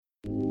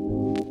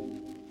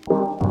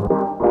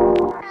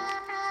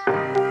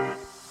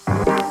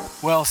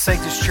Well,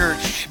 Sanctus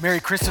Church,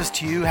 Merry Christmas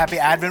to you. Happy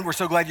Advent. We're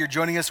so glad you're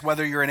joining us,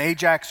 whether you're in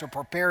Ajax or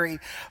Port Perry,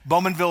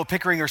 Bowmanville,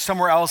 Pickering, or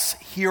somewhere else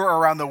here or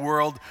around the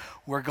world.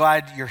 We're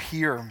glad you're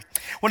here.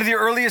 One of the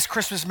earliest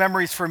Christmas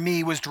memories for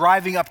me was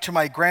driving up to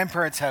my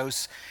grandparents'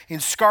 house in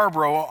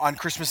Scarborough on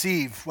Christmas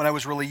Eve when I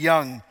was really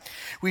young.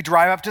 We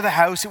drive up to the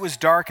house, it was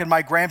dark, and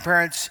my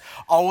grandparents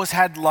always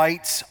had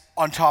lights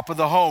on top of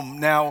the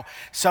home. Now,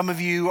 some of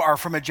you are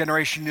from a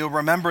generation, you'll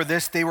remember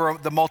this. They were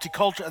the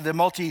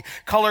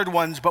multicolored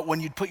ones, but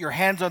when you'd put your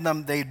hands on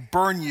them, they'd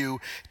burn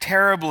you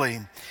terribly.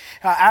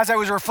 As I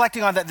was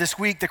reflecting on that this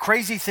week, the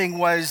crazy thing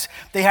was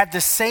they had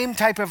the same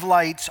type of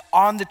lights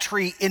on the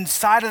tree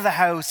inside of the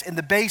house in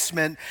the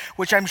basement,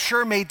 which I'm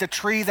sure made the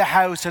tree, the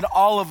house, and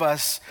all of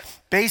us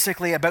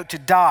basically about to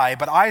die.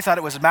 But I thought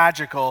it was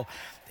magical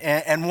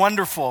and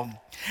wonderful.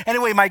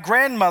 Anyway, my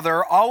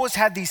grandmother always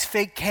had these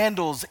fake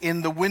candles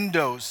in the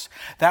windows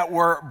that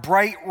were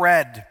bright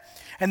red.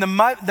 And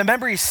the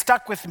memory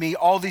stuck with me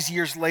all these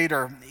years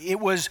later. It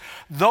was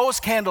those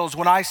candles,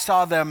 when I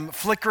saw them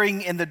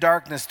flickering in the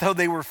darkness, though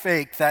they were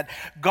fake, that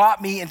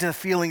got me into the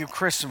feeling of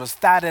Christmas.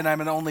 That, and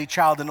I'm an only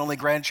child and only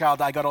grandchild.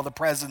 I got all the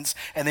presents,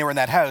 and they were in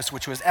that house,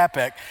 which was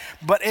epic.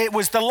 But it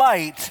was the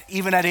light,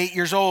 even at 8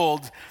 years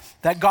old,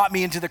 that got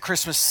me into the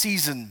Christmas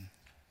season.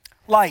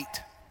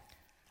 Light.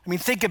 I mean,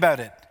 think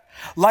about it.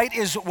 Light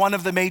is one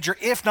of the major,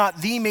 if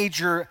not the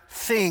major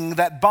thing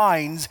that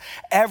binds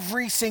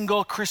every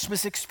single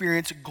Christmas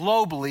experience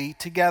globally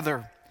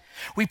together.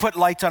 We put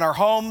lights on our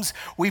homes.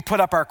 We put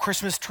up our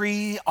Christmas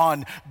tree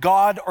on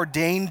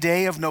God-ordained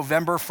day of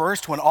November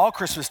 1st, when all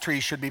Christmas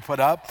trees should be put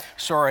up,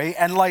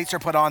 and lights are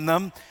put on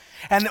them.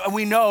 And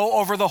we know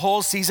over the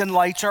whole season,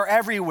 lights are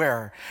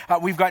everywhere.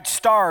 We've got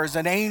stars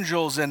and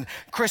angels and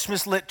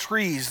Christmas lit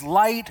trees.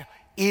 Light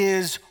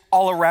is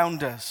all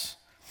around us.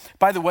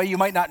 By the way, you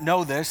might not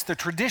know this, the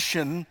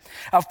tradition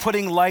of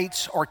putting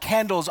lights or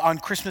candles on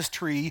Christmas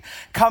tree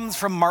comes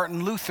from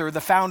Martin Luther, the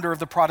founder of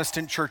the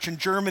Protestant church in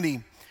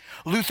Germany.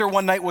 Luther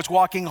one night was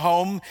walking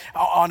home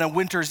on a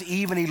winter's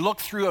eve, and he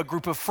looked through a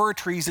group of fir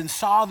trees and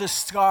saw the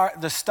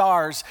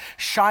stars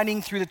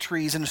shining through the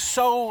trees, and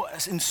so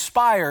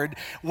inspired,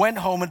 went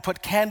home and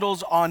put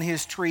candles on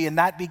his tree, and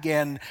that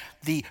began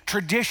the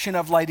tradition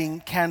of lighting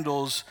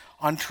candles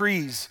on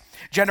trees.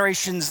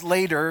 Generations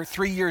later,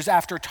 3 years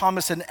after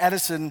Thomas and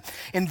Edison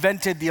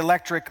invented the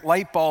electric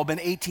light bulb in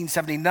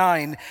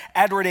 1879,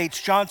 Edward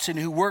H. Johnson,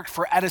 who worked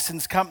for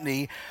Edison's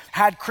company,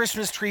 had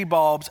Christmas tree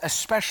bulbs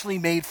especially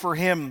made for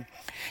him.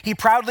 He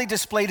proudly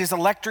displayed his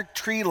electric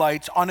tree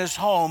lights on his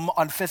home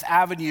on Fifth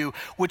Avenue,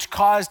 which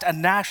caused a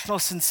national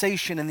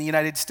sensation in the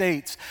United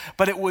States.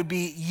 But it would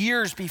be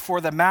years before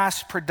the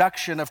mass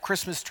production of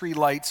Christmas tree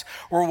lights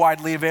were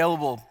widely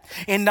available.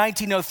 In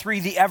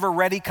 1903, the Ever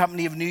Ready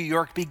Company of New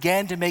York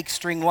began to make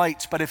string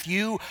lights. But if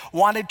you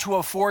wanted to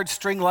afford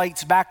string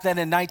lights back then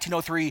in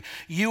 1903,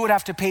 you would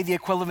have to pay the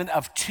equivalent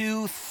of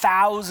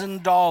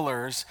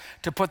 $2,000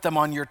 to put them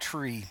on your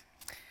tree.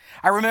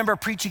 I remember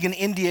preaching in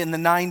India in the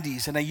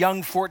 90s, and a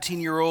young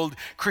 14-year-old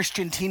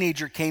Christian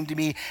teenager came to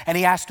me, and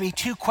he asked me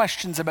 2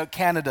 questions about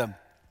Canada.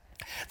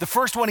 The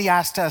first one he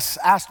asked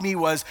me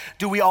was,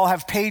 do we all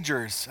have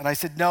pagers? And I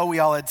said, no, we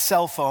all had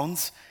cell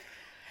phones.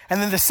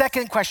 And then the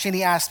second question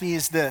he asked me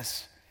is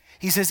this.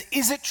 He says,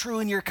 is it true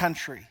in your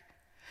country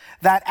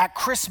that at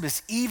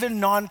Christmas, even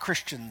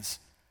non-Christians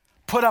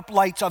put up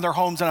lights on their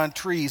homes and on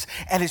trees,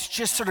 and it's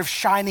just sort of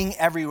shining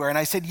everywhere? And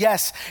I said,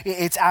 yes,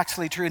 it's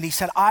actually true. And he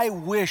said, I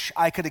wish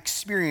I could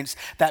experience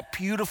that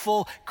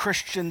beautiful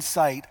Christian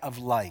sight of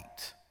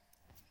light.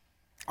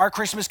 Our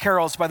Christmas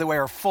carols, by the way,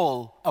 are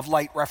full of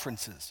light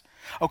references.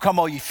 O come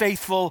all ye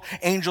faithful,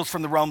 angels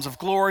from the realms of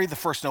glory, the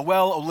first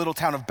Noel, O little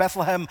town of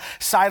Bethlehem,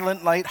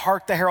 silent light,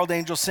 hark the herald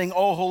angels sing,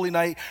 O holy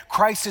night,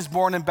 Christ is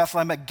born in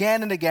Bethlehem.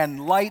 Again and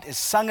again, light is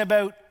sung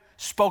about,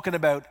 spoken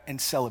about,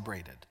 and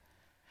celebrated.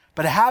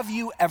 But have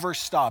you ever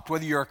stopped,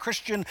 whether you're a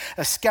Christian,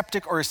 a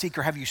skeptic, or a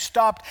seeker, have you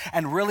stopped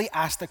and really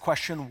asked the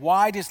question,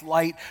 why does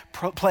light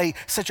play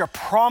such a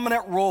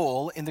prominent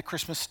role in the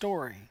Christmas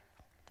story?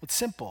 It's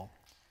simple.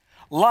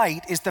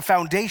 Light is the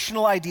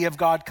foundational idea of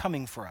God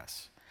coming for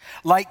us.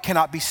 Light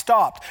cannot be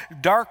stopped.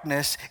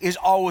 Darkness is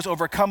always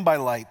overcome by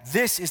light.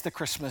 This is the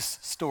Christmas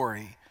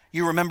story.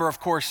 You remember, of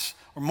course,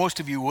 or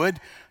most of you would,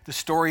 the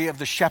story of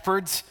the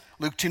shepherds.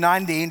 Luke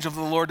 2:9, the angel of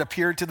the Lord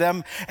appeared to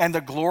them, and the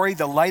glory,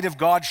 the light of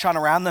God shone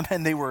around them,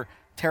 and they were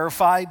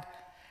terrified.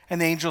 And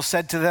the angel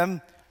said to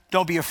them,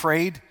 don't be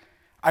afraid.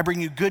 I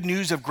bring you good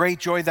news of great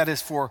joy that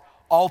is for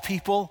all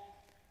people.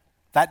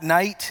 That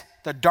night,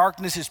 the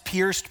darkness is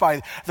pierced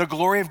by the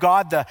glory of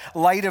God, the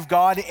light of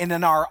God, and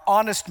in our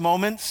honest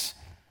moments,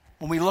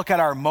 when we look at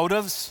our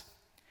motives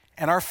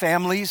and our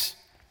families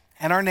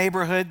and our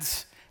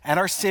neighborhoods and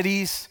our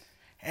cities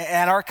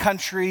and our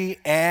country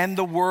and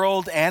the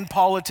world and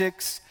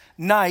politics,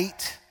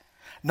 night,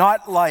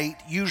 not light,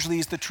 usually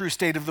is the true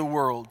state of the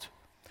world.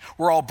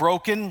 We're all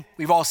broken.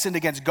 We've all sinned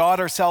against God,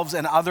 ourselves,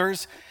 and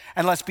others.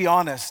 And let's be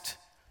honest,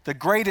 the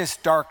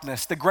greatest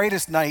darkness, the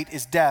greatest night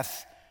is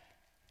death,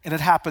 and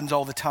it happens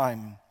all the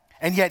time.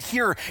 And yet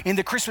here in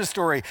the Christmas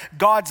story,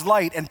 God's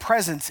light and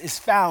presence is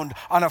found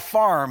on a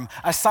farm,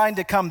 a sign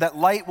to come that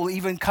light will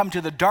even come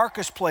to the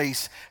darkest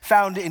place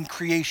found in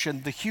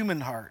creation, the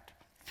human heart.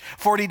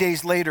 40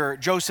 days later,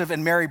 Joseph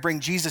and Mary bring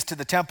Jesus to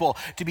the temple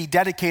to be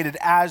dedicated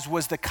as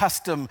was the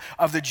custom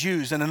of the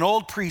Jews. And an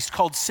old priest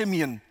called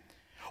Simeon,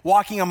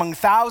 walking among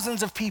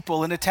thousands of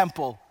people in a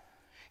temple,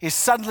 is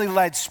suddenly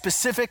led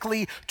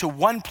specifically to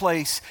one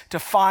place to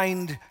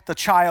find the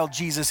child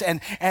Jesus.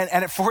 And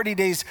at 40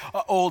 days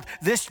old,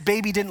 this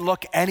baby didn't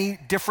look any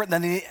different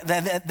than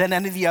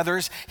any of the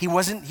others. He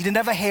didn't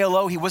have a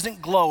halo. He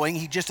wasn't glowing.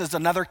 He just is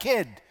another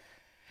kid.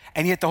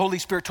 And yet the Holy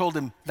Spirit told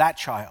him, that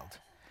child.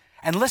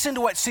 And listen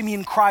to what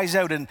Simeon cries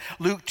out in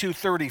Luke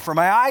 2:30. For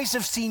my eyes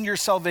have seen your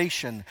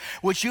salvation,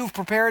 which you've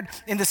prepared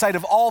in the sight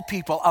of all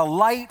people, a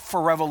light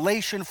for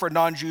revelation for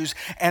non-Jews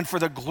and for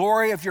the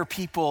glory of your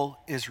people,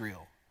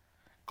 Israel.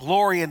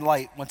 Glory and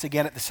light, once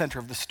again, at the center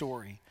of the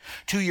story.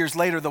 2 years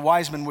later, the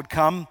wise men would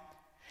come,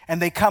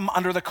 and they come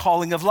under the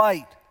calling of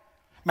light.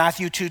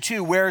 Matthew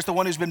 2:2, where is the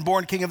one who's been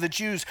born King of the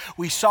Jews?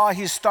 We saw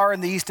his star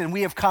in the east, and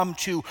we have come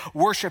to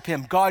worship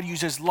him. God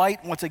uses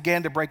light once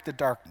again to break the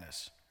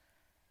darkness.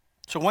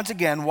 So once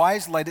again, why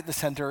is light at the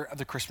center of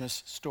the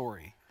Christmas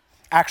story?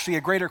 Actually,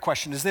 a greater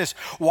question is this: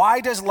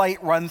 why does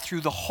light run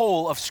through the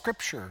whole of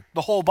Scripture,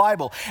 the whole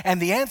Bible?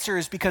 And the answer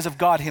is because of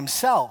God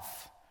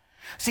himself.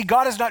 See,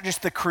 God is not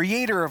just the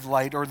creator of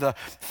light or the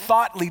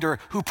thought leader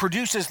who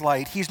produces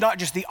light. He's not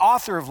just the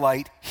author of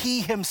light.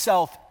 He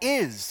himself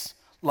is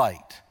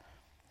light.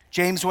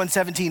 James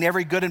 1:17,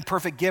 every good and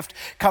perfect gift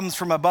comes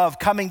from above,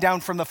 coming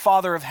down from the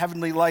Father of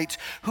heavenly lights,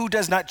 who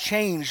does not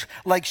change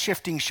like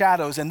shifting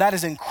shadows. And that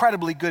is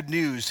incredibly good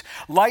news.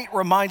 Light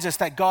reminds us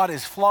that God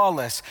is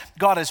flawless,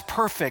 God is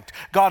perfect,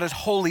 God is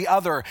wholly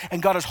other,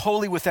 and God is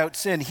wholly without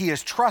sin. He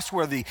is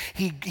trustworthy,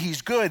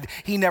 he's good,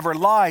 he never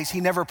lies,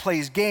 he never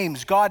plays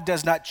games. God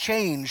does not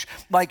change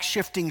like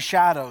shifting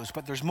shadows.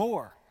 But there's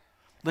more.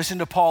 Listen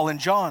to Paul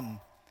and John.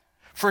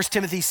 1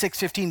 Timothy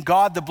 6:15,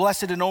 God, the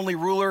blessed and only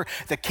ruler,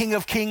 the King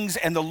of kings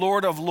and the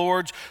Lord of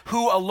lords,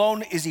 who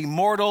alone is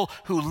immortal,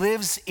 who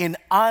lives in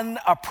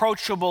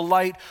unapproachable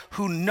light,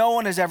 who no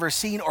one has ever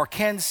seen or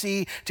can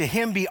see. To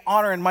him be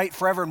honor and might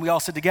forever. And we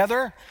all said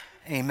together,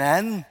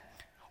 amen.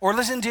 Or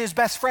listen to his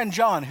best friend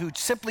John, who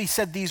simply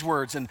said these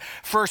words in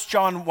 1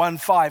 John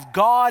 1:5,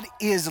 God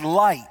is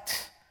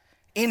light.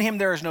 In him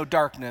there is no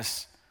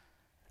darkness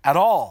at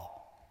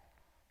all.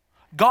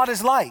 God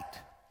is light.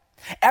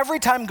 Every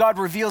time God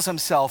reveals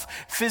himself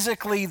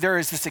physically, there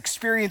is this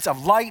experience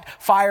of light,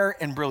 fire,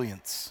 and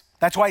brilliance.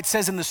 That's why it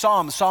says in the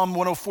Psalms, Psalm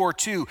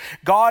 104:2,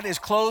 God is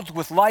clothed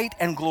with light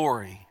and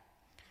glory.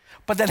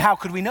 But then how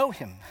could we know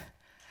him?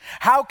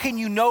 How can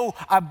you know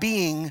a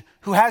being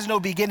who has no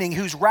beginning,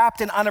 who's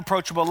wrapped in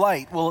unapproachable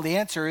light? Well, the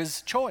answer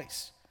is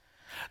choice.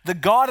 The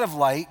God of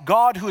light,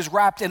 God who is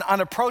wrapped in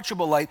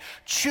unapproachable light,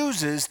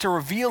 chooses to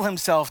reveal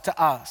himself to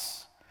us.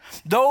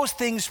 Those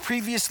things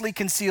previously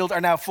concealed are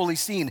now fully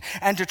seen,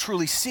 and to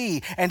truly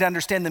see and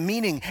understand the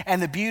meaning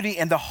and the beauty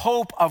and the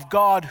hope of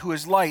God who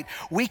is light.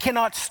 We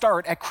cannot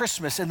start at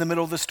Christmas in the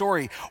middle of the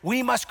story.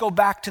 We must go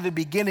back to the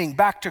beginning,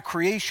 back to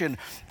creation,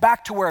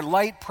 back to where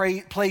light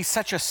plays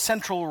such a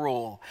central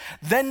role.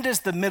 Then does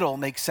the middle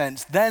make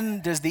sense?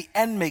 Then does the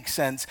end make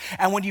sense?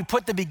 And when you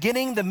put the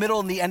beginning, the middle,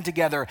 and the end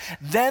together,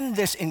 then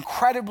this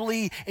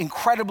incredibly,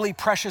 incredibly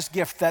precious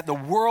gift that the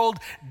world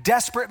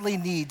desperately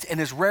needs and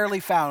is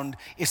rarely found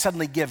is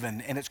suddenly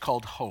given, and it's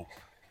called hope.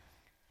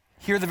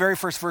 Hear the very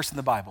first verse in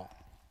the Bible.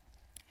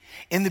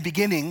 In the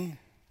beginning,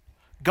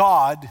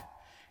 God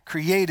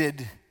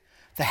created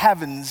the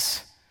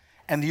heavens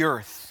and the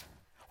earth.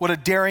 What a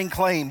daring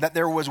claim that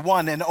there was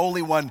one and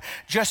only one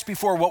just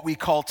before what we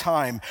call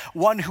time,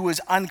 one who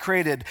was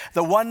uncreated,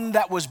 the one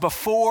that was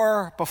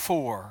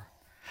before.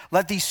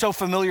 Let these so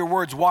familiar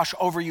words wash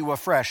over you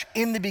afresh.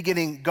 In the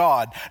beginning,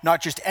 God,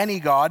 not just any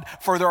God,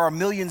 for there are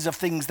millions of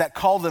things that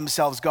call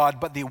themselves God,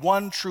 but the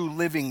one true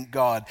living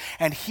God.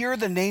 And here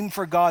the name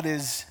for God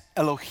is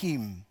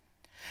Elohim.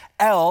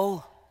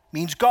 El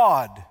means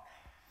God,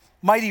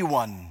 mighty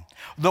one,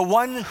 the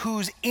one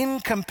whose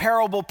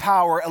incomparable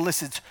power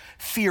elicits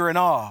fear and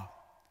awe.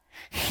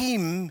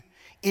 Him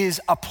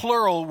is a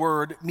plural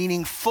word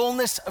meaning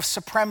fullness of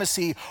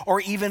supremacy or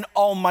even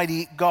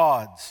almighty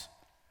gods.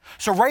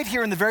 So right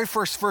here in the very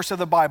first verse of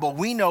the Bible,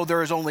 we know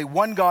there is only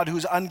one God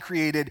who's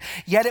uncreated,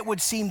 yet it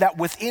would seem that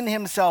within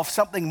himself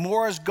something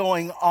more is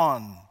going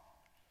on.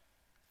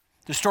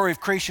 The story of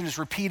creation is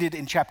repeated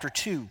in chapter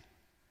 2,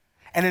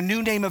 and a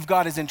new name of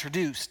God is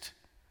introduced.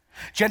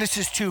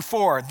 Genesis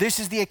 2:4, this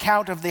is the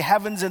account of the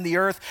heavens and the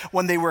earth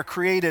when they were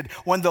created,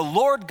 when the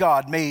Lord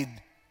God made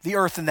the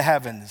earth and the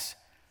heavens.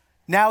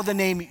 Now the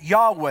name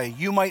Yahweh,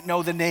 you might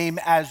know the name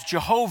as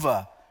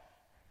Jehovah,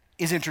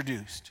 is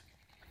introduced.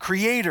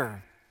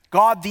 Creator,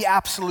 God the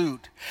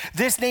absolute.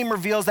 This name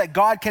reveals that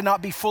God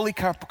cannot be fully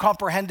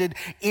comprehended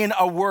in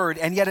a word,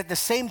 and yet at the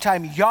same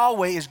time,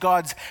 Yahweh is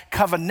God's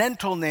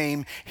covenantal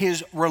name,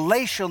 his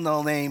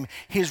relational name,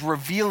 his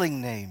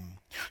revealing name.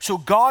 So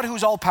God,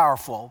 who's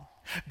all-powerful,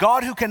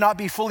 God who cannot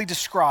be fully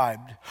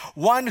described,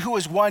 one who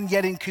is one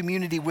yet in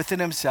community within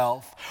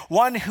himself,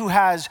 one who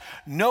has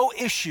no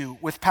issue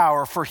with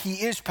power, for he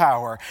is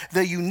power,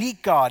 the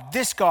unique God,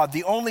 this God,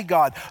 the only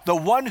God, the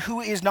one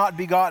who is not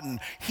begotten,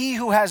 he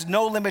who has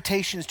no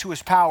limitations to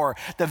his power.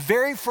 The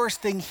very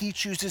first thing he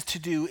chooses to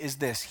do is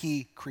this: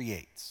 he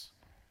creates.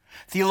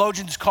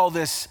 Theologians call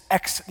this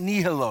ex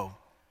nihilo.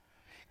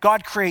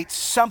 God creates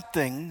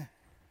something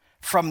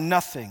from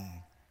nothing.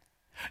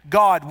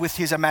 God, with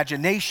his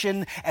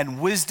imagination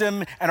and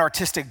wisdom and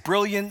artistic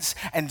brilliance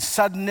and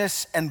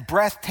suddenness and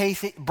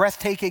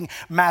breathtaking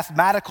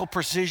mathematical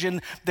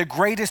precision, the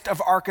greatest of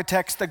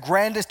architects, the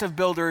grandest of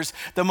builders,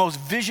 the most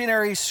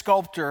visionary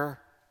sculptor,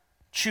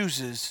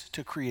 chooses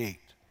to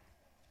create.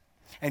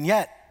 And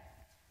yet,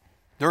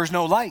 there is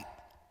no light.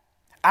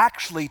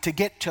 Actually, to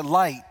get to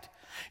light,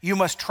 you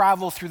must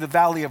travel through the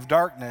valley of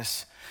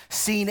darkness,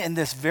 seen in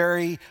this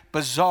very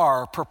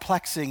bizarre,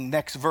 perplexing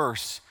next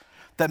verse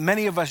that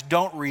many of us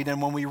don't read,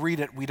 and when we read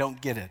it, we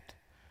don't get it.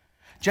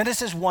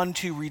 Genesis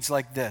 1:2 reads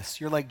like this.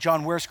 You're like,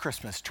 John, where's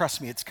Christmas?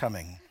 Trust me, it's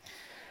coming.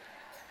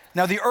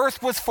 Now the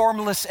earth was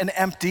formless and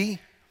empty.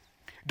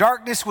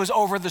 Darkness was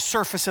over the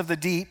surface of the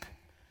deep,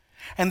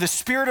 and the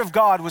Spirit of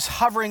God was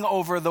hovering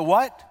over the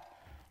what?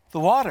 The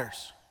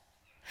waters.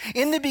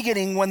 In the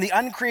beginning, when the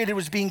uncreated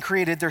was being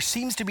created, there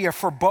seems to be a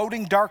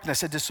foreboding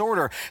darkness, a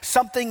disorder,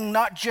 something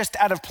not just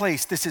out of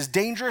place. This is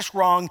dangerous,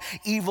 wrong,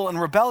 evil,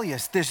 and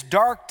rebellious. This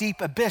dark, deep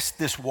abyss,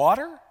 this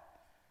water.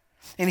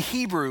 In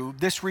Hebrew,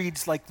 this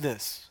reads like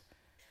this.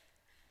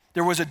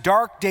 There was a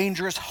dark,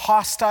 dangerous,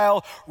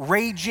 hostile,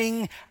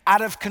 raging,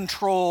 out of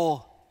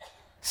control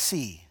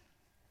sea.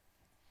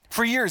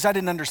 For years, I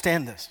didn't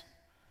understand this.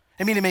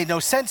 I mean, it made no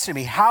sense to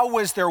me. How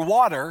was there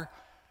water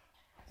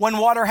when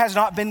water has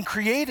not been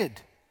created?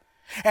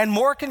 And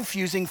more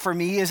confusing for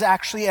me is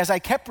actually, as I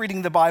kept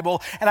reading the Bible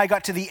and I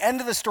got to the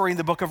end of the story in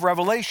the book of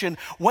Revelation,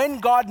 when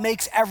God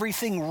makes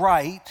everything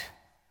right,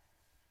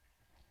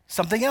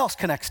 something else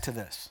connects to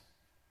this.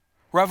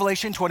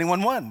 Revelation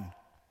 21:1.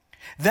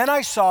 Then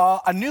I saw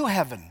a new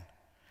heaven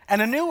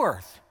and a new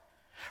earth.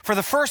 For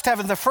the first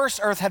heaven, the first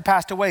earth had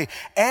passed away,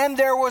 and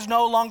there was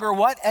no longer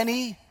what?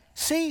 Any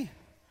sea.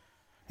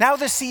 Now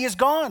the sea is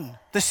gone.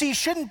 The sea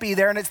shouldn't be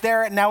there, and it's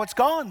there, and now it's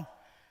gone.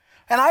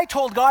 And I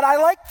told God, I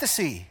like the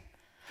sea.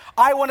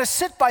 I want to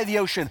sit by the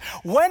ocean.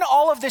 When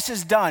all of this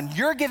is done,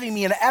 you're giving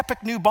me an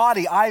epic new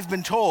body, I've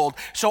been told,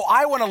 so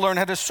I want to learn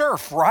how to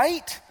surf,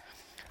 right?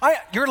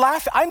 You're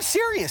laughing. I'm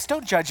serious.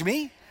 Don't judge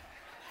me.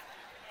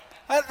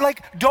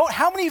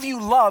 How many of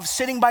you love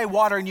sitting by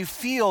water and you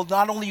feel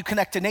not only you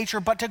connect to nature,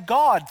 but to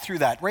God through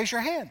that? Raise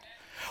your hand.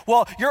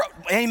 Well,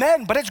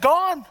 amen, but it's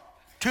gone.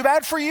 Too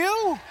bad for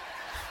you.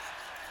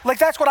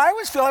 That's what I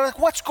was feeling.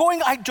 What's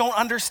going on? I don't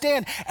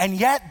understand. And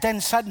yet,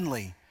 then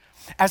suddenly,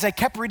 as I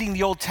kept reading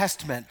the Old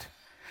Testament,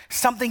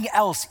 something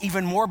else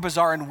even more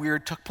bizarre and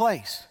weird took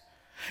place.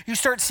 You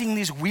start seeing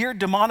these weird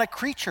demonic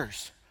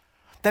creatures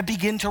that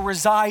begin to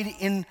reside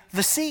in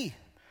the sea.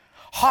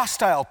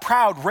 Hostile,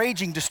 proud,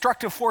 raging,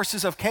 destructive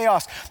forces of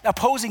chaos,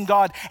 opposing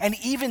God, and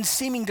even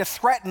seeming to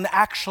threaten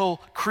actual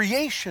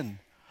creation.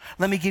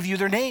 Let me give you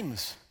their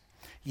names.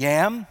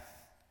 Yam,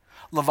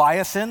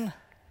 Leviathan,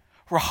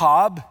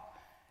 Rahab,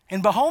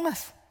 and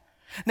Behemoth.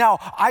 Now,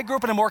 I grew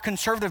up in a more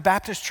conservative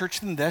Baptist church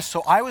than this,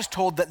 so I was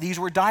told that these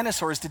were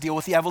dinosaurs to deal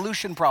with the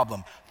evolution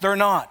problem. They're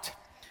not.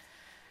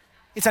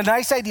 It's a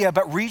nice idea,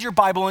 but read your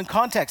Bible in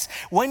context.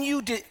 When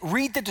you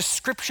read the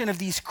description of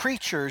these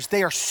creatures,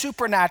 they are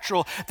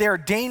supernatural, they are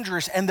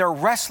dangerous, and they're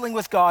wrestling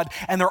with God,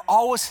 and they're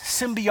always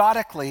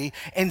symbiotically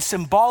and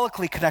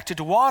symbolically connected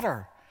to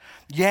water.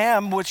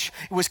 Yam, which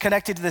was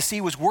connected to the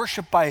sea, was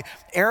worshipped by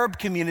Arab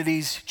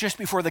communities just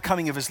before the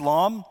coming of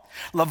Islam.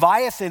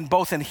 Leviathan,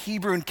 both in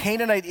Hebrew and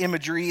Canaanite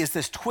imagery, is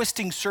this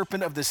twisting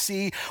serpent of the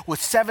sea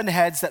with 7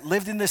 heads that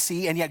lived in the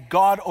sea, and yet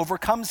God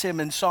overcomes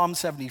him in Psalm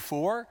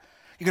 74.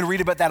 You can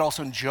read about that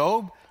also in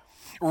Job.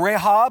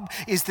 Rahab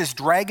is this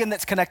dragon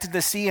that's connected to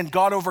the sea, and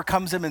God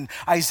overcomes him in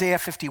Isaiah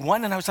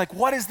 51. And I was like,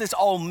 what does this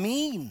all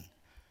mean?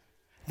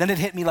 Then it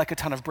hit me like a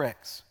ton of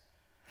bricks.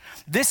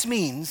 This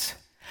means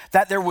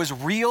that there was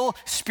real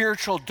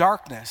spiritual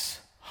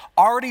darkness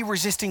already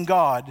resisting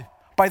God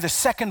by the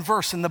second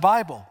verse in the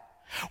Bible.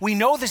 We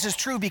know this is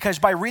true because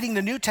by reading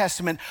the New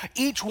Testament,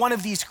 each one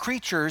of these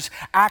creatures,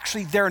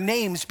 actually their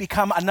names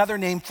become another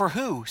name for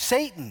who?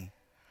 Satan.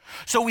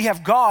 So we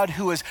have God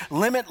who is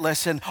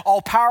limitless and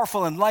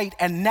all-powerful and light,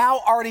 and now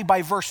already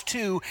by verse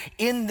 2,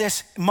 in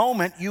this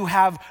moment, you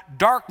have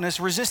darkness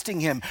resisting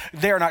him.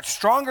 They're not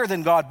stronger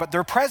than God, but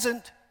they're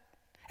present.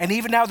 And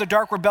even now the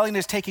dark rebellion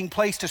is taking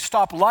place to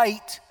stop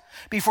light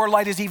before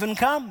light has even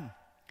come.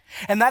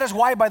 And that is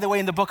why, by the way,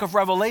 in the book of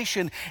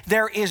Revelation,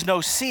 there is no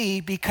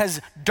sea,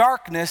 because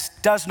darkness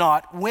does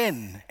not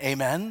win.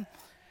 Amen?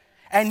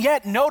 And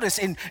yet, notice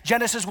in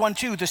Genesis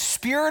 1:2, the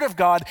Spirit of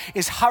God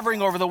is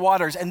hovering over the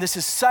waters. And this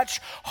is such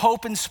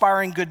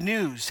hope-inspiring good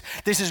news.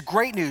 This is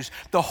great news.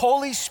 The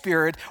Holy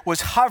Spirit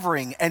was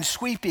hovering and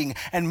sweeping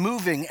and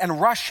moving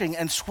and rushing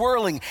and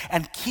swirling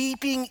and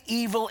keeping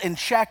evil in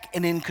check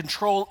and in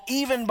control,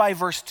 even by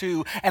verse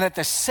 2, and at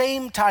the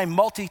same time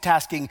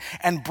multitasking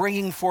and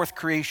bringing forth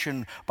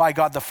creation by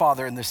God the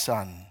Father and the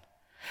Son.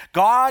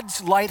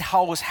 God's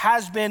lighthouse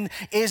has been,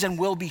 is, and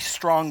will be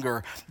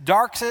stronger.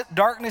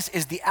 Darkness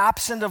is the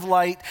absence of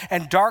light,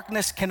 and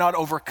darkness cannot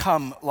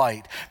overcome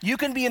light. You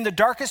can be in the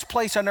darkest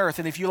place on earth,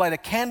 and if you light a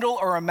candle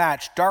or a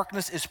match,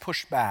 darkness is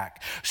pushed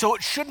back. So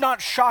it should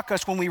not shock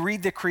us when we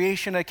read the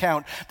creation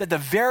account that the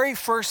very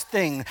first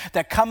thing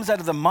that comes out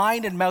of the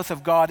mind and mouth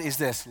of God is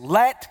this: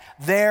 let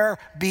there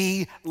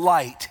be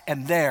light,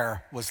 and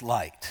there was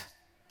light.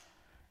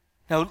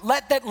 Now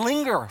let that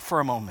linger for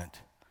a moment.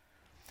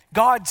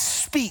 God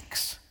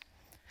speaks.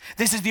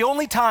 This is the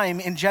only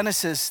time in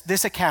Genesis,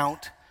 this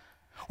account,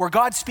 where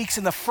God speaks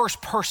in the first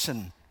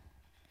person.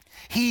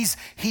 He's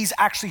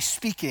actually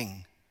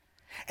speaking.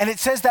 And it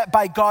says that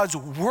by God's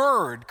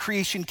word,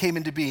 creation came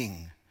into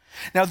being.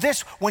 Now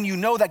this, when you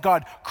know that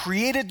God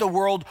created the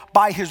world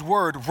by his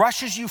word,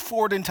 rushes you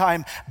forward in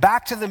time,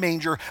 back to the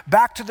manger,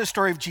 back to the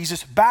story of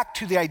Jesus, back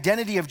to the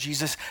identity of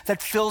Jesus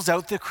that fills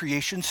out the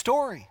creation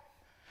story.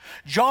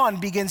 John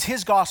begins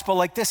his gospel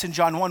like this in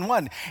John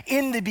 1:1.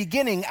 In the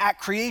beginning at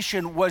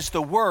creation was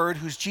the Word,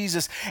 who's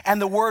Jesus, and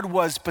the Word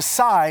was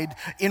beside,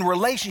 in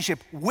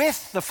relationship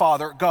with the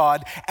Father,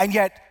 God, and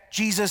yet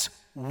Jesus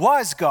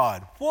was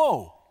God.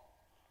 Whoa.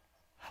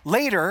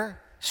 Later,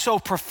 so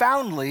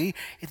profoundly,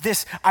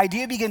 this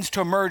idea begins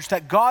to emerge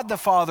that God the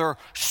Father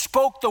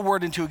spoke the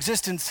word into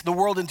existence, the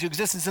world into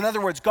existence. In other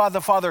words, God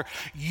the Father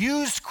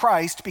used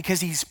Christ because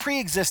he's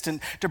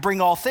pre-existent to bring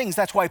all things.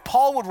 That's why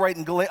Paul would write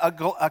in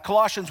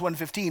Colossians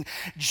 1:15,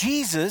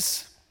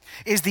 Jesus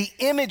is the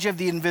image of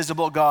the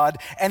invisible God,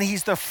 and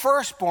he's the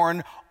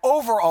firstborn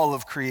over all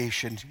of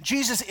creation.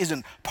 Jesus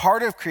isn't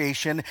part of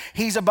creation.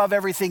 He's above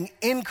everything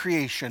in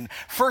creation.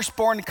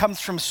 Firstborn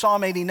comes from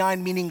Psalm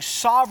 89, meaning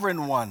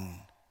sovereign one.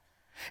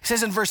 It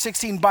says in verse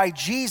 16, by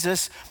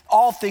Jesus,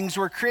 all things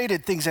were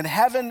created, things in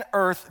heaven,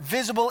 earth,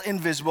 visible,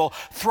 invisible,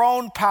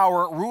 throne,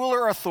 power,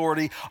 ruler,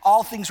 authority.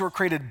 All things were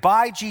created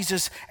by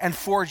Jesus and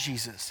for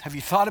Jesus. Have you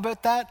thought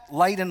about that?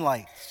 Light and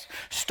lights,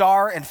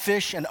 star and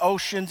fish and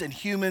oceans and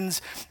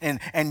humans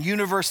and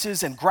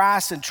universes and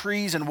grass and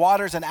trees and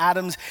waters and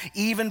atoms.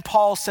 Even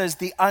Paul says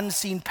the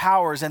unseen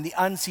powers and the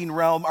unseen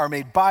realm are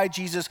made by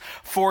Jesus,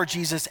 for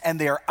Jesus, and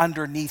they are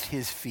underneath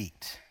his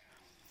feet.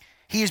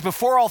 He is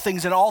before all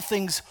things, and all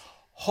things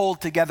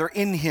hold together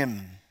in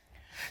him.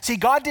 See,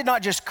 God did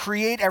not just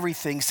create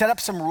everything, set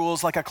up some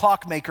rules like a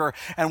clockmaker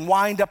and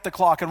wind up the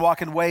clock and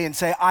walk away and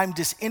say, I'm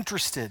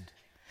disinterested.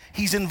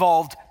 He's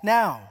involved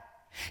now.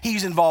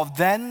 He's involved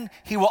then.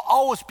 He will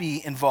always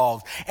be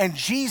involved. And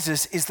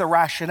Jesus is the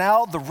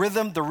rationale, the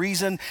rhythm, the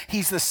reason.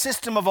 He's the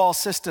system of all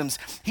systems.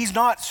 He's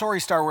not, sorry,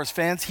 Star Wars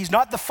fans, he's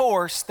not the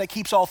force that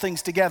keeps all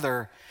things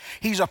together.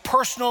 He's a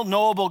personal,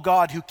 knowable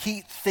God who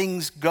keeps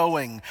things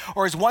going.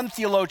 Or as one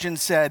theologian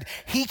said,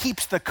 he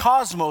keeps the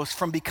cosmos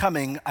from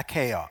becoming a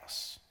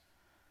chaos.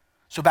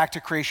 So back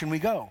to creation we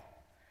go.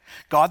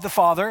 God the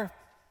Father,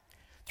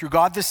 through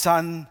God the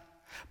Son,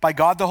 by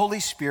God the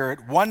Holy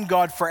Spirit, one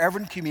God forever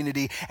in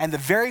community, and the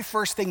very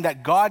first thing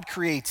that God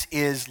creates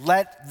is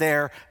let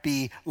there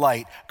be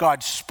light.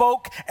 God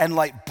spoke and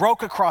light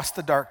broke across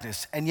the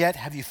darkness. And yet,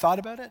 have you thought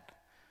about it?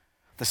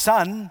 The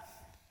sun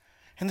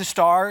and the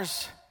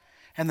stars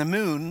and the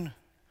moon,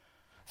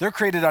 they're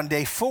created on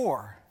day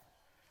 4.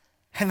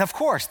 And of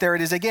course, there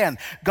it is again.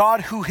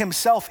 God, who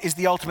himself is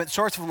the ultimate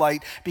source of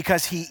light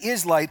because he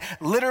is light,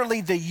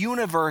 literally the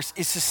universe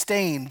is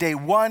sustained day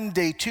 1,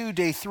 day 2,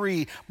 day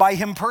 3 by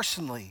him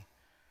personally.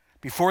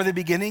 Before the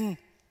beginning,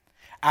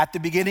 at the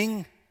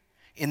beginning,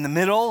 in the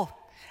middle,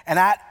 and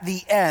at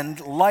the end,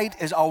 light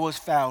is always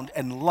found,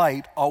 and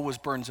light always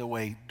burns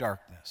away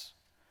darkness.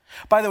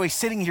 By the way,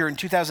 sitting here in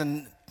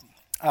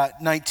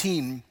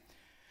 2019,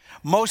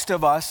 most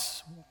of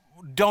us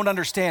don't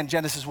understand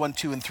Genesis 1,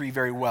 2, and 3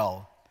 very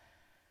well.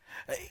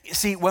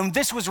 See, when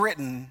this was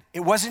written,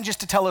 it wasn't just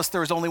to tell us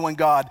there was only one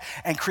God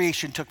and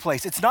creation took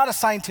place. It's not a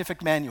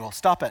scientific manual.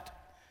 Stop it.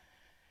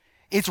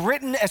 It's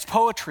written as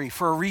poetry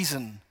for a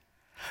reason.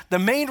 The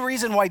main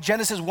reason why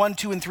Genesis 1,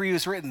 2, and 3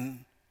 was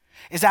written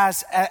is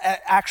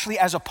actually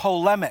as a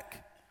polemic,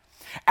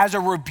 as a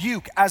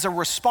rebuke, as a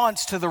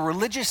response to the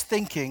religious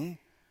thinking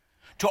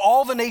to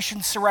all the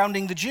nations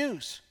surrounding the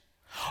Jews.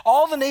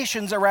 All the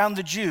nations around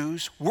the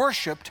Jews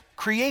worshiped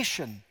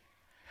creation.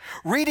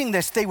 Reading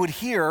this, they would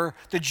hear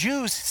the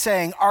Jews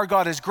saying, our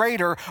God is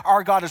greater,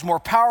 our God is more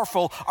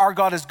powerful, our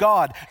God is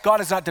God.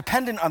 God is not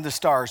dependent on the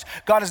stars.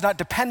 God is not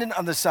dependent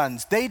on the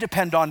suns. They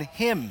depend on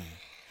him.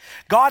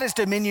 God has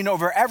dominion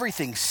over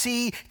everything: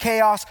 sea,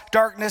 chaos,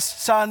 darkness,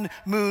 sun,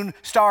 moon,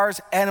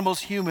 stars,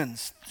 animals,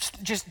 humans.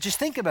 Just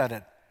think about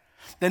it.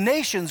 The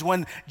nations,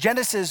 when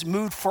Genesis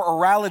moved for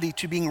orality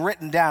to being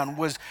written down,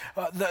 was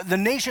the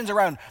nations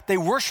around, they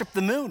worshiped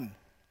the moon.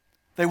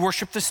 They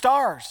worshiped the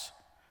stars.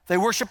 They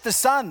worshiped the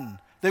sun.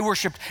 They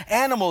worshiped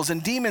animals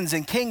and demons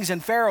and kings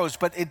and pharaohs,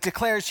 but it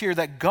declares here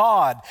that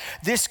God,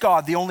 this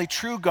God, the only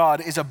true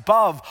God, is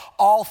above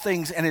all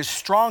things and is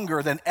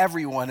stronger than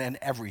everyone and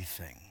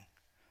everything.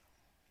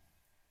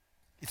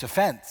 It's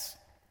offense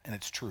and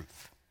it's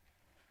truth.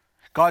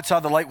 God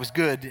saw the light was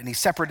good, and he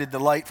separated the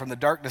light from the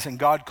darkness, and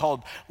God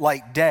called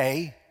light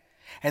day,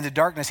 and the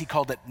darkness he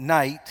called it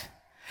night,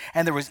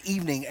 and there was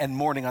evening and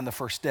morning on the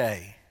first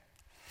day.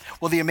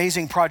 Well, the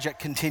amazing project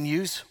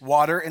continues: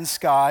 water and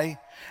sky,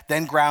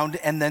 then ground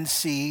and then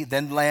sea,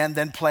 then land,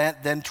 then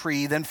plant, then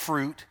tree, then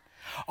fruit.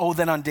 Oh,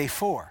 then on day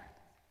 4,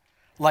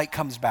 light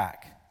comes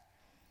back.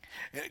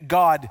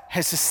 God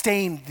has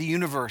sustained the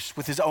universe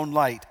with his own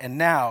light, and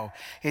now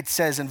it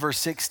says in verse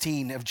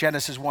 16 of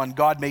Genesis 1,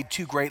 God made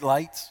 2 great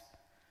lights,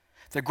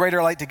 the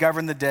greater light to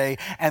govern the day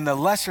and the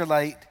lesser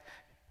light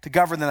to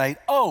govern the night.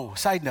 Oh,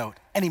 side note,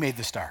 and he made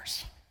the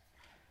stars.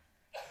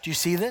 Do you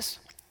see this?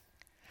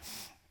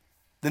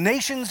 The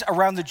nations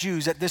around the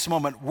Jews at this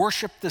moment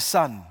worshiped the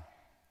sun.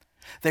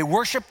 They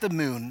worshiped the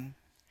moon,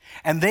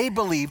 and they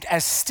believed,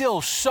 as still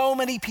so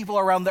many people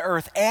around the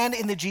earth and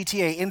in the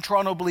GTA in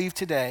Toronto believe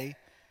today,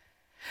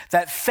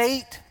 that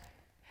fate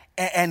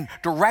and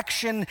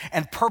direction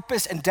and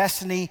purpose and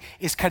destiny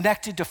is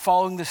connected to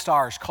following the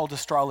stars, called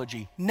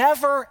astrology.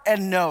 Never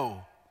and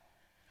no.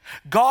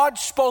 God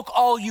spoke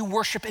all you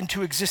worship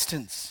into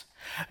existence.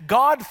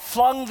 God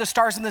flung the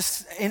stars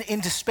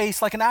into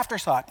space like an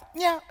afterthought.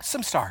 Yeah,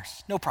 some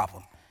stars, no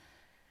problem.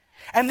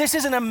 And this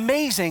is an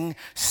amazing,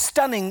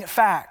 stunning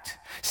fact.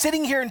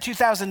 Sitting here in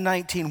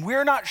 2019,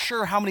 we're not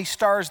sure how many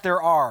stars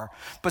there are,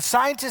 but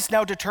scientists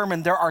now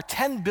determine there are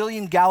 10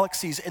 billion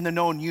galaxies in the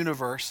known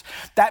universe.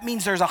 That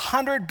means there's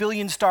 100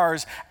 billion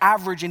stars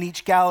average in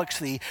each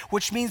galaxy,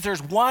 which means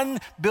there's 1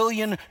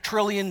 billion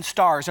trillion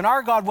stars. And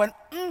our God went,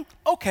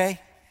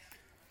 okay.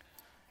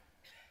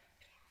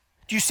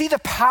 Do you see the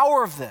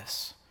power of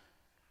this?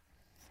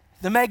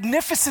 The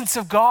magnificence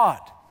of God.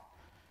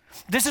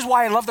 This is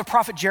why I love the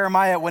prophet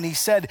Jeremiah when he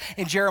said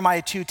in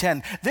Jeremiah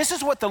 2:10, this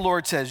is what the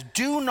Lord says: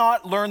 do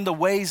not learn the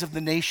ways of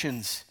the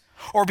nations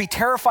or be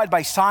terrified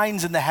by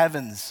signs in the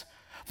heavens,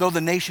 though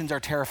the nations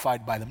are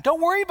terrified by them.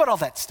 Don't worry about all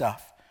that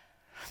stuff.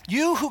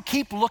 You who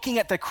keep looking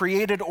at the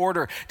created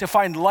order to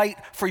find light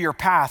for your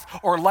path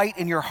or light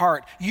in your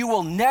heart, you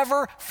will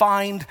never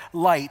find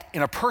light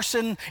in a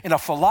person, in a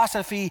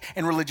philosophy,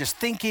 in religious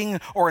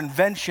thinking or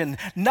invention.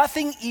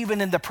 Nothing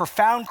even in the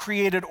profound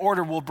created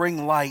order will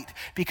bring light,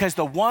 because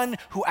the one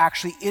who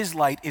actually is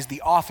light is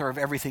the author of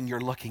everything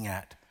you're looking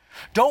at.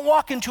 Don't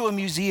walk into a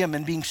museum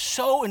and being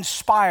so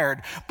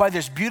inspired by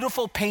this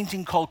beautiful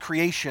painting called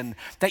creation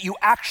that you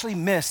actually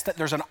miss that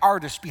there's an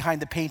artist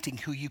behind the painting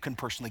who you can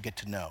personally get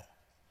to know.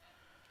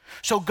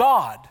 So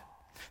God,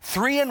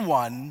 3 in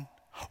 1,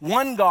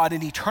 one God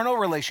in eternal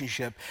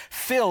relationship,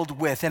 filled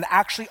with and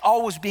actually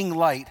always being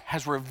light,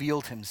 has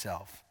revealed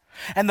himself.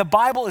 And the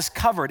Bible is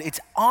covered, it's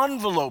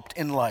enveloped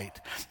in light.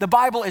 The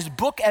Bible is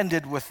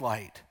bookended with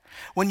light.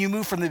 When you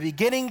move from the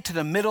beginning to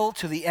the middle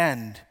to the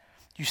end,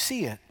 you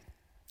see it.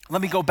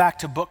 Let me go back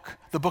to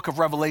the book of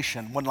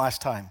Revelation one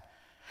last time.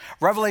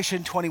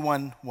 Revelation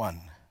 21:1.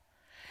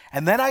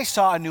 And then I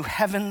saw a new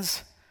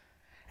heavens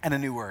and a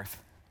new earth.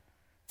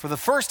 For the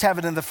first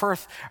heaven and the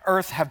first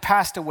earth have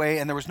passed away,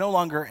 and there was no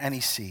longer any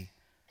sea.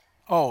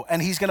 Oh,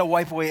 and he's going to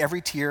wipe away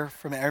every tear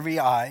from every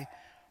eye.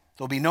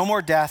 There'll be no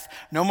more death,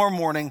 no more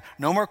mourning,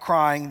 no more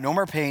crying, no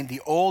more pain. The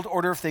old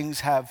order of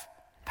things have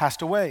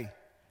passed away.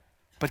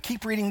 But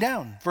keep reading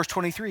down. Verse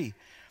 23.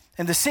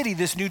 And the city,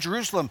 this new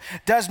Jerusalem,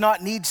 does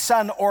not need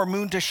sun or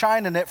moon to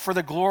shine in it, for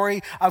the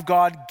glory of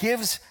God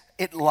gives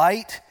it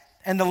light,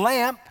 and the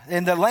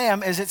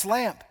Lamb is its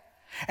lamp.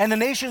 And the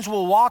nations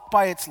will walk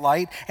by its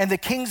light, and the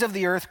kings of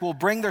the earth will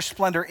bring their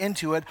splendor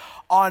into it.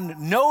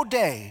 On no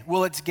day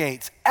will its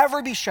gates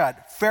ever be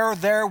shut, for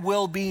there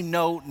will be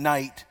no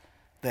night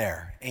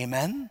there.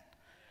 Amen?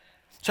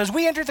 So as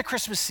we enter the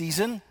Christmas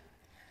season,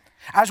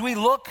 as we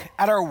look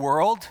at our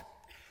world,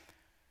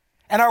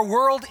 and our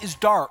world is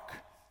dark,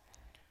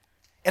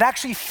 it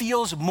actually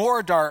feels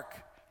more dark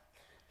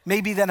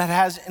maybe than it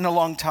has in a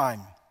long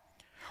time.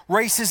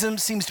 Racism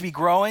seems to be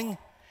growing.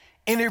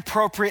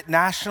 Inappropriate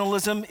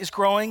nationalism is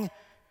growing.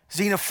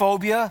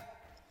 Xenophobia,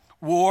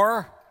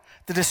 war,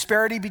 the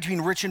disparity between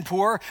rich and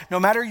poor.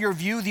 No matter your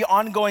view, the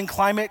ongoing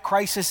climate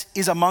crisis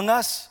is among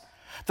us.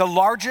 The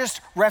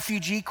largest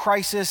refugee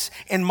crisis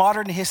in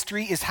modern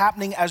history is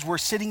happening as we're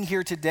sitting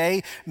here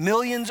today.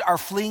 Millions are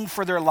fleeing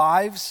for their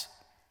lives.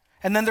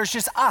 And then there's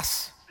just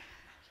us.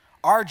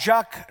 Our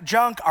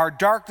junk, our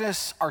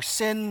darkness, our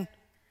sin.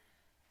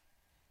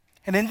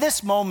 And in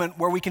this moment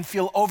where we can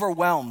feel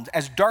overwhelmed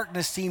as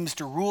darkness seems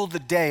to rule the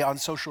day on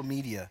social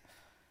media,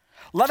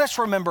 let us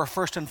remember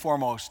first and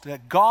foremost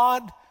that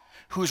God,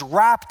 who's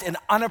wrapped in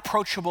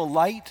unapproachable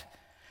light,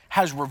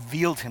 has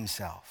revealed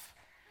himself.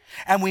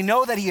 And we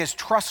know that he is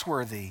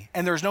trustworthy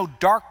and there's no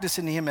darkness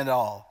in him at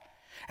all.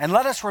 And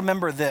let us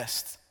remember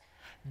this: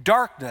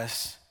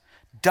 darkness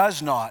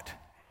does not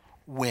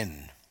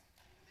win.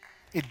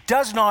 It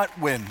does not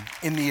win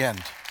in the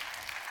end.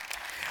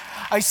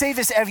 I say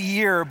this every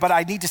year, but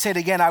I need to say it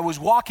again. I was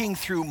walking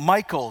through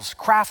Michael's,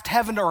 Craft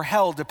Heaven or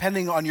Hell,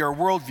 depending on your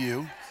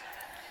worldview.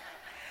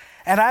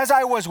 And as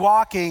I was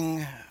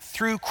walking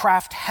through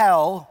Craft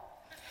Hell,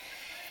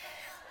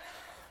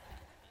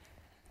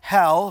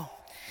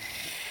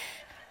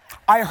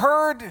 I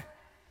heard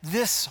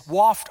this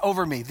waft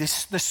over me,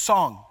 this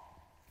song.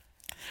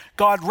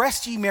 God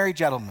rest ye merry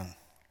gentlemen,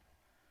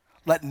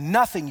 let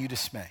nothing you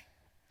dismay.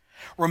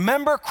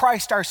 Remember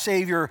Christ our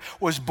Savior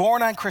was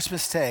born on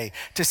Christmas Day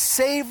to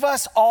save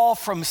us all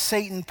from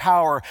Satan's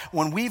power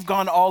when we've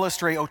gone all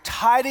astray. Oh,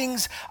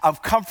 tidings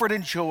of comfort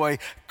and joy,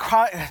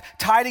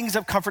 tidings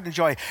of comfort and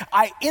joy.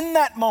 I, in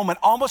that moment,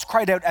 almost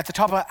cried out at the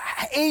top of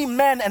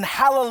amen and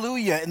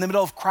hallelujah in the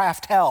middle of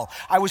Craft Hell.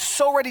 I was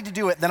so ready to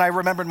do it, then I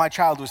remembered my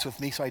child was with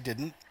me, so I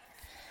didn't.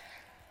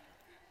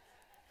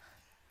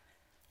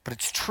 But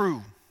it's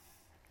true.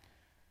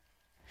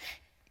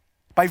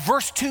 By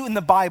verse 2 in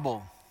the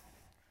Bible,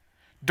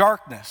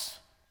 darkness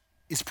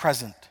is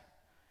present,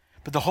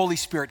 but the Holy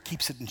Spirit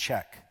keeps it in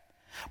check.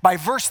 By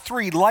verse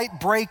 3, light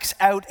breaks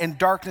out and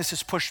darkness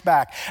is pushed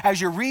back.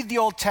 As you read the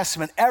Old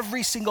Testament,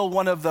 every single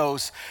one of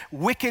those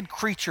wicked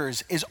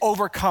creatures is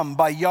overcome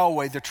by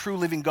Yahweh, the true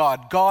living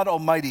God, God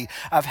Almighty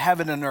of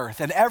heaven and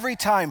earth. And every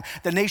time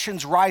the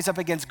nations rise up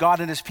against God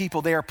and his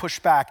people, they are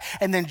pushed back.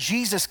 And then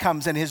Jesus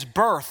comes, and his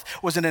birth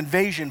was an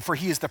invasion, for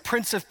he is the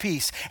Prince of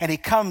Peace. And he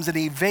comes and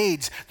he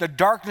evades the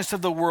darkness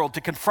of the world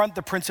to confront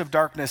the Prince of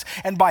Darkness.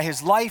 And by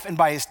his life and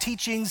by his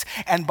teachings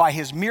and by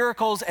his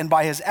miracles and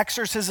by his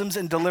exorcisms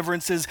and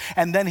deliverances,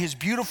 and then his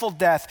beautiful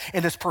death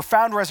and his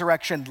profound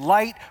resurrection,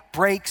 light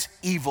breaks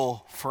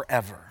evil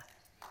forever.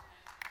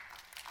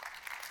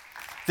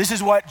 This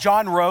is what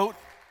John wrote.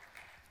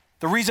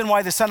 The reason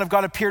why the Son of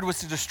God appeared was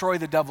to destroy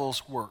the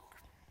devil's work.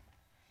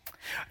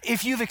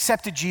 If you've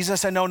accepted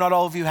Jesus, I know not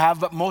all of you have,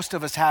 but most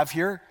of us have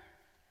here,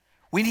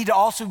 we need to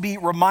also be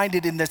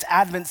reminded in this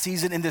Advent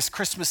season, in this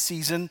Christmas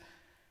season,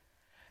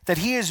 that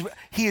he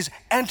has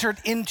entered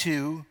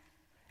into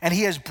and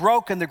he has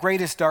broken the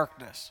greatest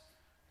darkness,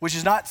 which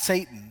is not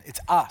Satan, it's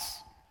us,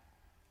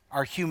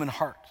 our human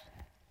heart.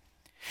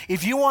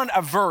 If you want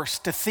a verse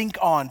to think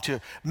on,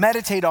 to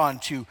meditate on,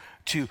 to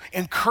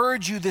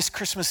encourage you this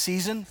Christmas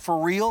season for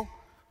real,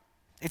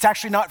 it's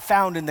actually not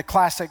found in the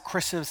classic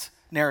Christmas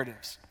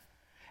narratives.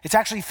 It's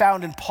actually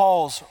found in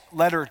Paul's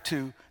letter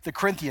to the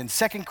Corinthians,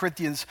 2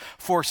 Corinthians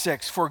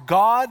 4:6. For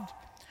God,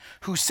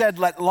 who said,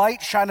 let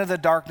light shine out of the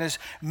darkness,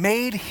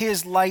 made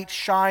his light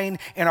shine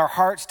in our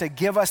hearts to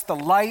give us the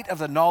light of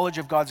the knowledge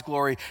of God's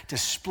glory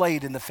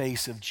displayed in the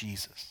face of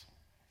Jesus.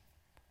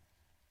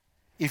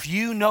 If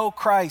you know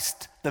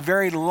Christ, the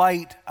very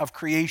light of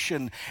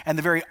creation and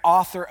the very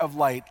author of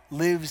light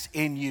lives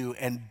in you,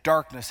 and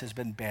darkness has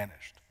been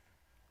banished.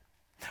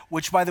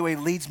 Which, by the way,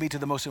 leads me to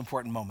the most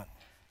important moment.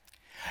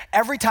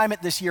 Every time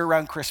at this year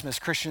around Christmas,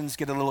 Christians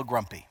get a little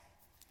grumpy.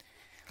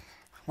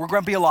 We're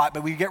grumpy a lot,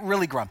 but we get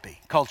really grumpy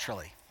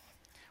culturally.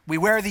 We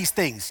wear these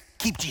things.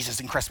 Keep Jesus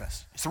in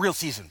Christmas. It's the real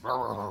season.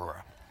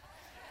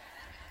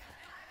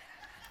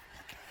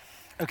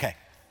 Okay.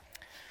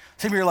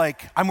 Some of you are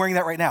like, I'm wearing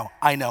that right now.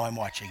 I know, I'm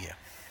watching you.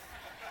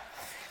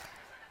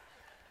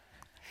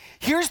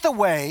 Here's the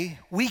way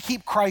we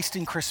keep Christ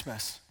in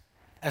Christmas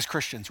as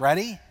Christians.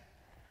 Ready?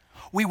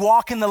 We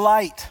walk in the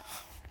light.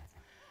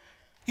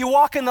 You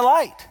walk in the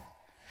light.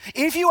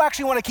 If you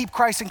actually want to keep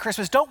Christ in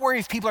Christmas, don't worry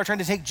if people are trying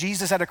to take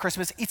Jesus out of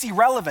Christmas. It's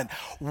irrelevant.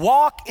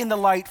 Walk in the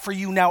light, for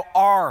you now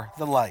are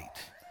the light.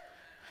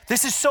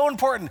 This is so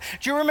important.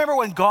 Do you remember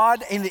when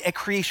God at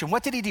creation,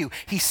 what did he do?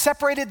 He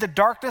separated the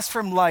darkness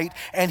from light,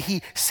 and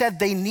he said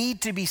they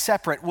need to be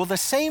separate. Well, the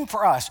same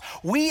for us.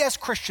 We as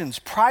Christians,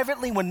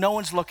 privately when no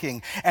one's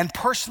looking, and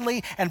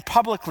personally and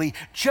publicly,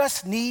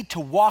 just need to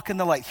walk in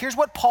the light. Here's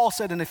what Paul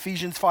said in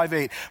Ephesians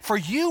 5:8. For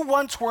you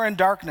once were in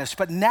darkness,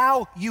 but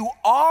now you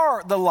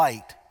are the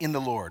light in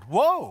the Lord.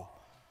 Whoa.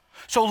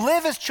 So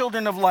live as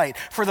children of light,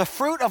 for the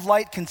fruit of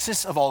light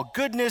consists of all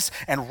goodness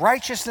and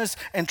righteousness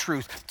and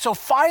truth. So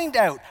find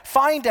out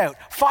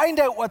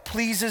what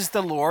pleases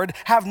the Lord.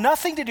 Have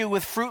nothing to do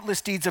with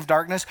fruitless deeds of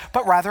darkness,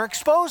 but rather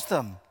expose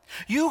them.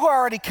 You who are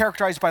already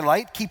characterized by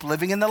light, keep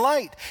living in the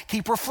light.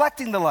 Keep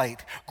reflecting the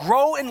light.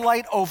 Grow in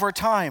light over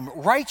time,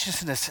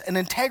 righteousness and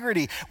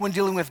integrity when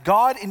dealing with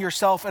God and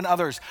yourself and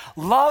others.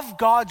 Love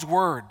God's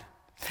word.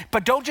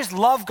 But don't just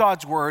love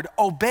God's word,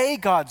 obey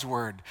God's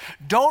word.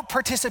 Don't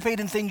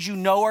participate in things you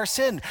know are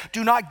sin.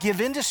 Do not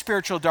give in to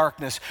spiritual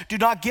darkness. Do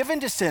not give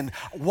in to sin.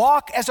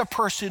 Walk as a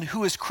person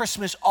who is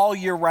Christmas all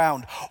year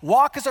round.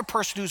 Walk as a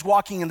person who's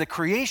walking in the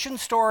creation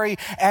story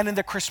and in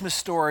the Christmas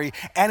story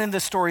and in the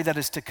story that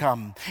is to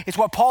come. It's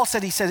what Paul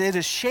said. He said, it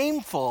is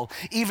shameful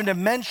even to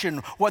mention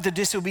what the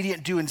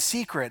disobedient do in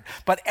secret,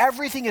 but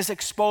everything is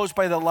exposed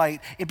by the light.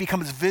 It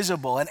becomes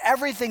visible, and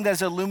everything that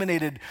is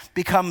illuminated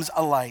becomes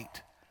a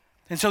light.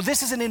 And so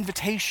this is an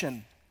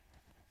invitation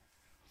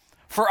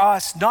for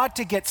us not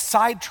to get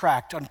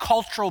sidetracked on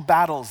cultural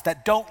battles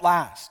that don't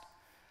last.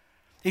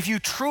 If you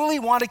truly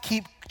want to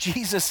keep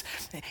Jesus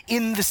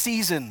in the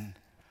season,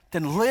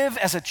 then live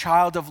as a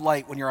child of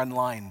light when you're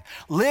online.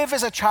 Live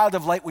as a child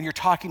of light when you're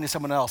talking to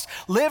someone else.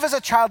 Live as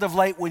a child of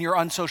light when you're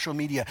on social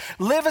media.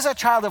 Live as a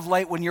child of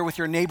light when you're with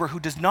your neighbor who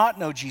does not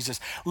know Jesus.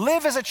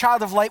 Live as a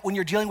child of light when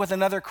you're dealing with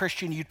another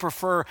Christian you'd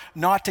prefer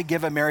not to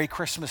give a Merry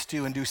Christmas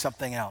to and do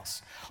something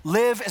else.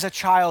 Live as a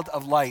child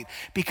of light,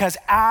 because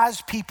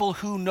as people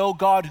who know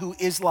God, who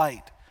is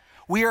light,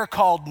 we are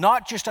called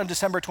not just on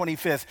December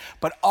 25th,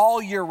 but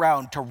all year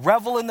round to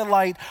revel in the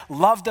light,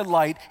 love the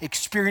light,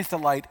 experience the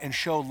light, and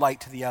show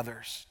light to the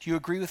others. Do you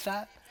agree with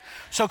that?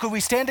 So could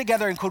we stand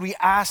together and could we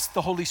ask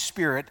the Holy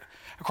Spirit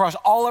across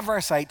all of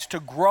our sites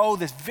to grow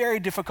this very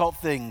difficult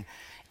thing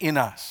in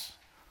us?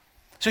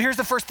 So here's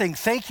the first thing.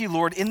 Thank you,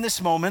 Lord, in this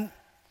moment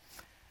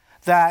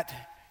that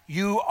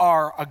you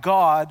are a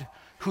God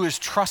who is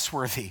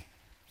trustworthy.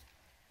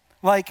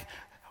 Like,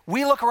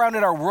 we look around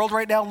at our world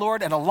right now,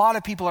 Lord, and a lot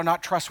of people are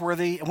not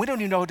trustworthy, and we don't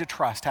even know who to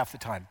trust half the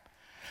time.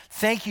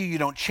 Thank you, you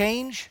don't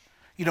change,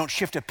 you don't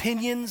shift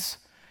opinions,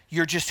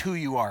 you're just who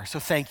you are, so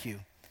thank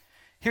you.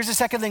 Here's the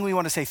second thing we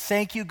want to say.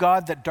 Thank you,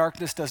 God, that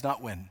darkness does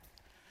not win.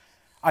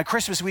 On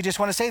Christmas, we just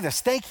want to say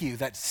this. Thank you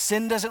that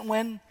sin doesn't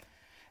win,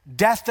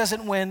 death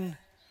doesn't win,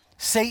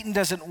 Satan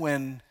doesn't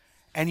win,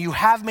 and you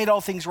have made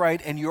all things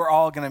right, and you're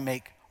all going to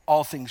make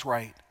all things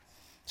right.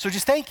 So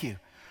just thank you.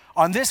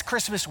 On this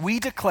Christmas,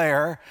 we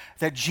declare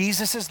that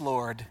Jesus is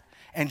Lord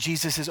and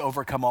Jesus has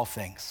overcome all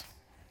things.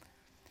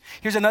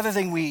 Here's another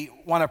thing we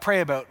want to pray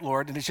about,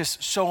 Lord, and it's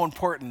just so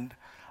important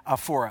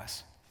for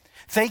us.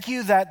 Thank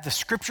you that the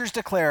scriptures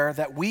declare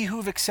that we who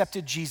have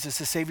accepted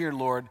Jesus as Savior and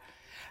Lord,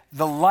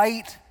 the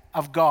light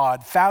of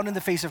God found in the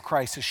face of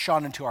Christ has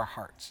shone into our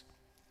hearts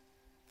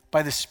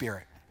by the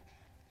Spirit.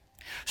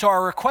 So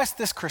our request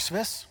this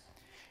Christmas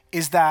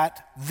is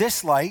that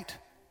this light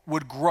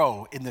would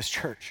grow in this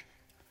church.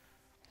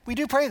 We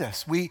do pray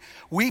this. We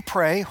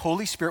pray,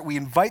 Holy Spirit, we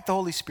invite the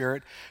Holy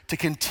Spirit to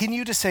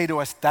continue to say to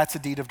us, that's a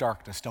deed of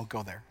darkness, don't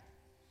go there.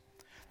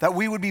 That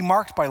we would be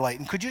marked by light.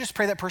 And could you just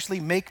pray that personally?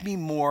 Make me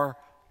more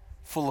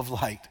full of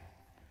light.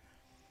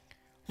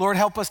 Lord,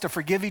 help us to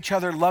forgive each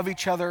other, love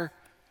each other,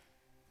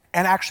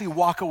 and actually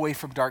walk away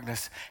from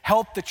darkness.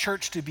 Help the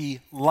church to be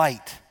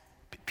light,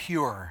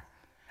 pure.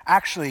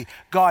 Actually,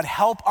 God,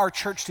 help our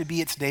church to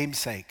be its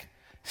namesake,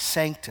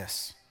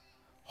 Sanctus,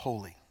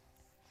 holy.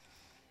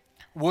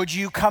 Would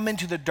you come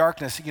into the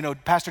darkness? You know,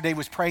 Pastor Dave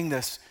was praying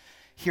this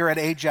here at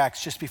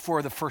Ajax just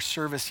before the first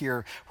service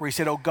here, where he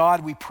said, oh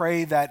God, we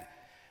pray that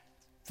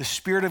the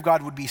Spirit of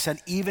God would be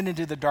sent even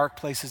into the dark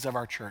places of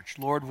our church.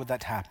 Lord, would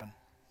that happen?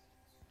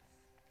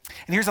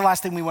 And here's the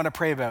last thing we want to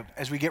pray about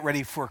as we get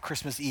ready for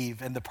Christmas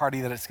Eve and the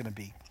party that it's going to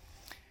be.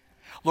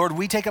 Lord,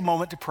 we take a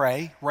moment to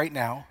pray right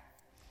now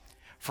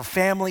for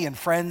family and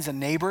friends and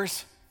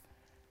neighbors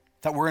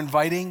that we're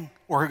inviting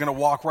or who are going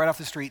to walk right off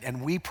the street,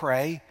 and we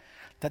pray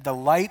that the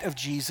light of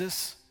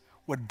Jesus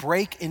would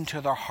break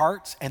into their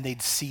hearts and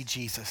they'd see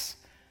Jesus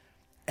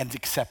and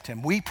accept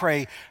him. We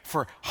pray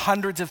for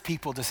hundreds of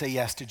people to say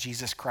yes to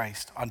Jesus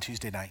Christ on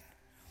Tuesday night.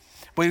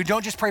 But we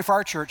don't just pray for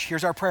our church.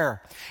 Here's our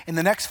prayer. In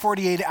the next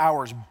 48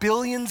 hours,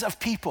 billions of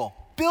people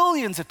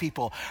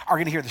are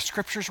going to hear the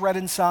scriptures read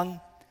and sung.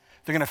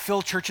 They're going to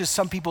fill churches.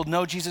 Some people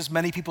know Jesus,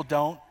 many people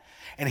don't.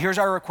 And here's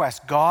our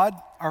request. God,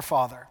 our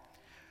Father,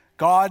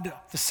 God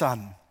the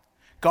Son,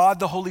 God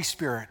the Holy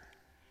Spirit,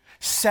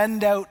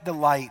 send out the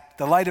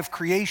light of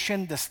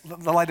creation,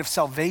 the light of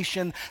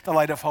salvation, the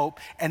light of hope,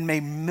 and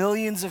may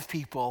millions of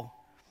people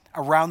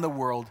around the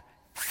world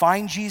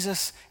find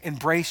Jesus,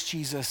 embrace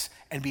Jesus,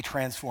 and be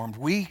transformed.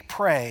 We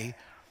pray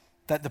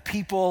that the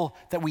people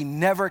that we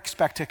never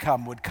expect to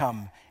come would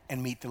come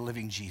and meet the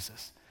living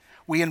Jesus.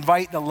 We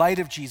invite the light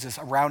of Jesus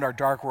around our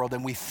dark world,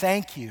 and we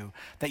thank you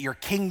that your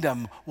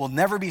kingdom will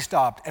never be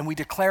stopped, and we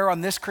declare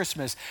on this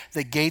Christmas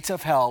the gates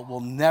of hell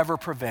will never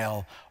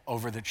prevail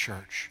over the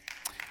church.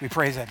 We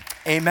praise it.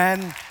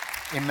 Amen,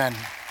 amen,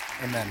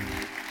 amen.